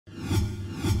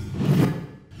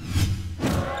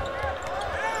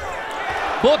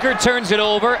Booker turns it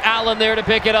over. Allen there to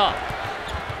pick it up.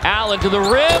 Allen to the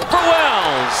rim for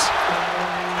Wells.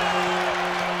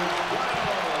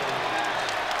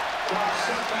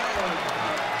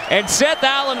 And Seth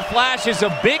Allen flashes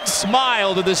a big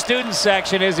smile to the student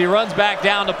section as he runs back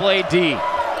down to play D.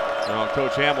 Well,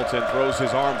 Coach Hamilton throws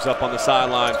his arms up on the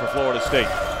sideline for Florida State.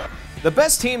 The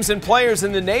best teams and players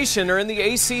in the nation are in the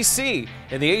ACC,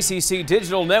 and the ACC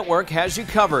Digital Network has you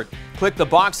covered. Click the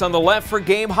box on the left for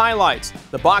game highlights.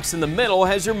 The box in the middle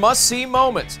has your must-see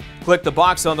moments. Click the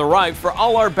box on the right for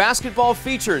all our basketball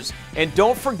features. And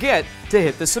don't forget to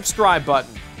hit the subscribe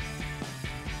button.